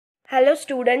Hello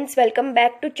students, welcome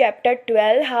back to chapter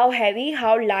 12, how heavy,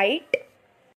 how light.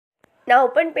 Now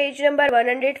open page number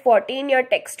 140 in your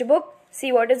textbook.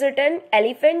 See what is written.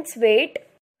 Elephant's weight.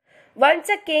 Once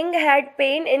a king had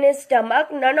pain in his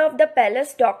stomach, none of the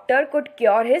palace doctor could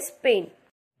cure his pain.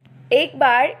 एक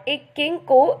बार एक king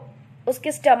को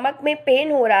उसके stomach में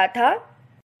pen हो रहा था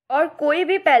और कोई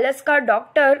भी पैलेस का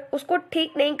डॉक्टर उसको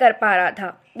ठीक नहीं कर पा रहा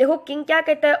था. देखो किंग क्या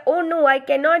कहता है, oh no I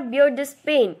can not bear this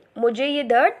pen, मुझे ये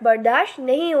दर्द बर्दाश्त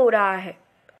नहीं हो रहा है.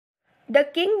 The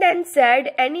king then said,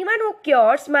 anyone who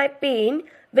cures my pen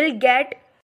will get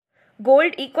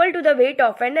gold equal to the weight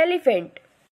of an elephant.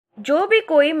 जो भी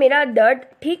कोई मेरा दर्द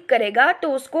ठीक करेगा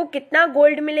तो उसको कितना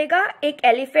गोल्ड मिलेगा, एक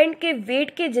एलिफेंट के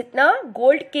वेट के जितना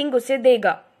गोल्ड किंग उसे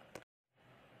देगा.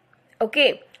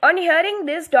 Okay. On hearing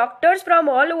this, doctors from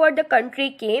all over the country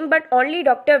came, but only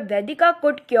Dr. Vedika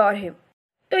could cure him.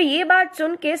 तो ये बात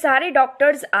सुन के सारे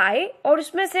डॉक्टर्स आए और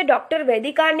उसमें से डॉक्टर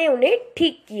वेदिका ने उन्हें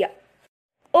ठीक किया.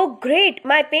 ओ great,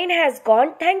 my pen has gone,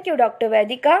 thank you doctor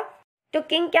वेदिका. तो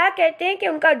किंग क्या कहते हैं कि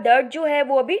उनका दर्द जो है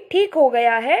वो अभी ठीक हो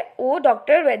गया है. वो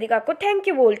डॉक्टर वेदिका को थैंक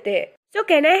यू बोलते हैं. So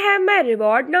can I have my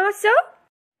reward now sir.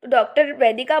 Doctor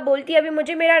वेदिका बोलती है अभी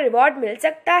मुझे मेरा रिवॉर्ड मिल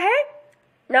सकता है.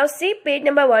 Now see page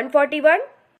number 141.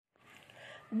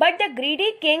 But the greedy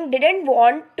king didn't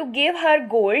want to give her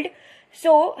gold,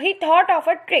 so he thought of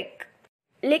a trick.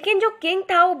 लेकिन जो किंग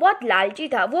था वो बहुत लालची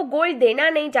था, वो गोल्ड देना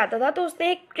नहीं चाहता था, तो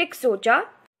उसने एक ट्रिक सोचा.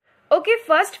 Okay,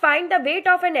 first find the weight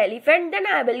of an elephant, then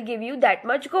I will give you that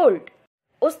much gold.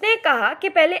 उसने कहा कि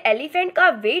पहले एलिफेंट का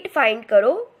वेट फाइंड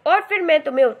करो और फिर मैं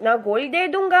तुम्हें उतना गोल्ड दे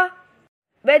दूंगा.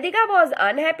 वेदिका was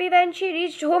unhappy when she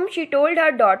reached home. She told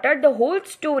her daughter the whole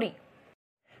story.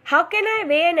 How can I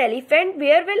way an elephant,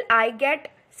 where will I get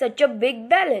such a big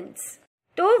balance.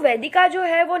 तो वेदिका जो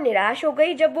है वो निराश हो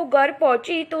गई. जब वो घर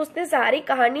पहुंची तो उसने सारी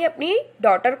कहानी अपनी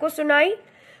डॉटर को सुनाई.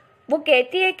 वो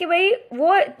कहती है कि भाई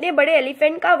वो इतने बड़े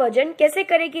एलिफेंट का वजन कैसे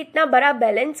करेगी, इतना बड़ा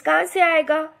बैलेंस कहाँ से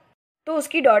आएगा. तो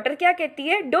उसकी डॉटर क्या कहती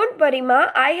है, डोंट वरी माँ,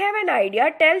 I have an idea,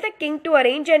 tell the king to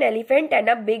arrange an elephant and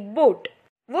a big boat.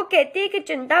 वो कहती है कि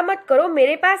चिंता मत करो,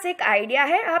 मेरे पास एक आइडिया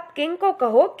है, आप किंग को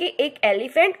कहो कि एक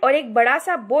एलिफेंट और एक बड़ा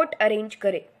सा बोट अरेंज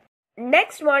करे.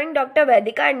 Next morning, Dr.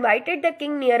 Vedika invited the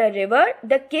king near a river.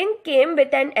 The king came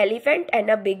with an elephant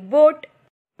and a big boat.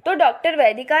 तो डॉक्टर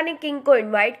वेदिका ने किंग को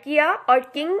इनवाइट किया और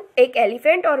किंग एक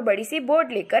एलिफेंट और बड़ी सी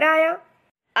बोट लेकर आया.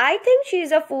 I think she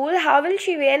is a fool. How will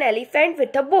she weigh an elephant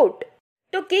with a boat?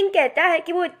 तो किंग कहता है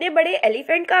कि वो इतने बड़े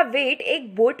एलिफेंट का वेट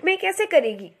एक बोट में कैसे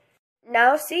करेगी.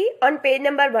 Now see on page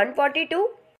number 142.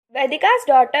 Vedika's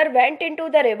daughter went into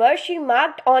the river. She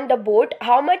marked on the boat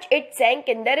how much it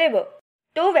sank in the river.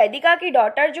 तो वेदिका की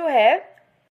डॉटर जो है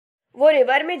वो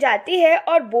रिवर में जाती है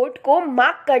और बोट को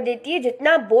मार्क कर देती है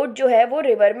जितना बोट जो है वो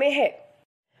रिवर में है.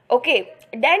 Okay,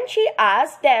 then she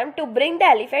asked them to bring the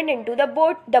elephant into the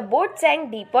boat. The boat सैंक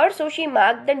deeper, so she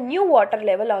marked the new water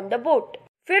level on the boat.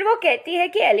 फिर वो कहती है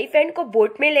कि एलिफेंट को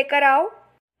बोट में लेकर आओ,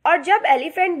 और जब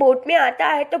एलिफेंट बोट में आता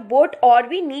है तो बोट और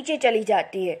भी नीचे चली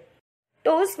जाती है.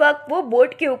 तो उस वक्त वो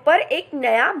बोट के ऊपर एक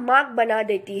नया मार्क बना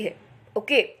देती है.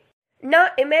 Okay. Now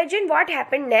imagine what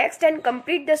happened next and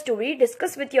complete the story.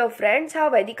 Discuss with your friends how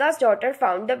Vedika's daughter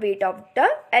found the weight of the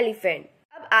elephant.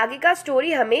 अब आगे का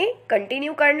स्टोरी हमें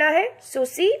कंटिन्यू करना है. So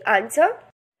see answer.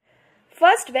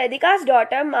 First, Vedika's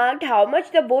daughter marked how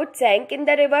much the boat sank in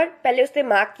the river. पहले उसने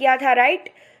mark किया था,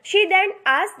 right? She then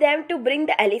asked them to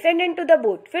bring the elephant into the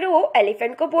boat. फिर वो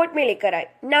एलिफेंट को बोट में लेकर आए.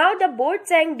 Now the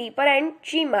boat sank deeper and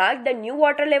she marked the new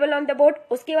water level on the boat.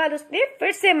 उसके बाद उसने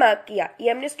फिर से मार्क किया.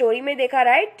 ये हमने स्टोरी में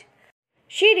देखा, right?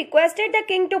 She requested the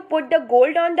king to put the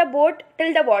gold on the boat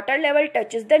till the water level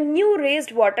touches the new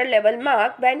raised water level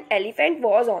mark when elephant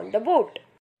was on the boat.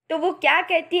 तो वो क्या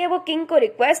कहती है, वो किंग को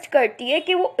request करती है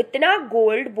कि वो इतना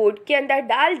गोल्ड बोट के अंदर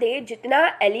डाल दे जितना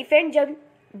एलिफेंट जब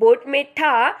बोट में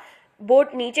था,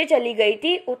 बोट नीचे चली गई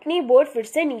थी, उतनी बोट फिर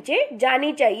से नीचे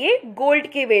जानी चाहिए गोल्ड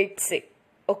के वेट से.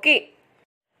 Okay.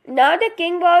 Now the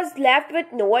king was left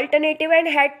with no alternative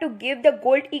and had to give the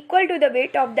gold equal to the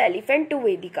weight of the elephant to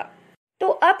Vedika. तो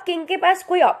अब किंग के पास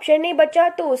कोई ऑप्शन नहीं बचा,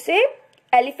 तो उसे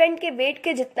एलिफेंट के वेट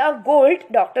के जितना गोल्ड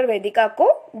डॉक्टर वेदिका को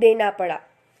देना पड़ा.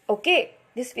 Okay,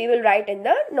 this we will write in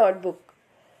the notebook.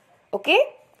 Okay.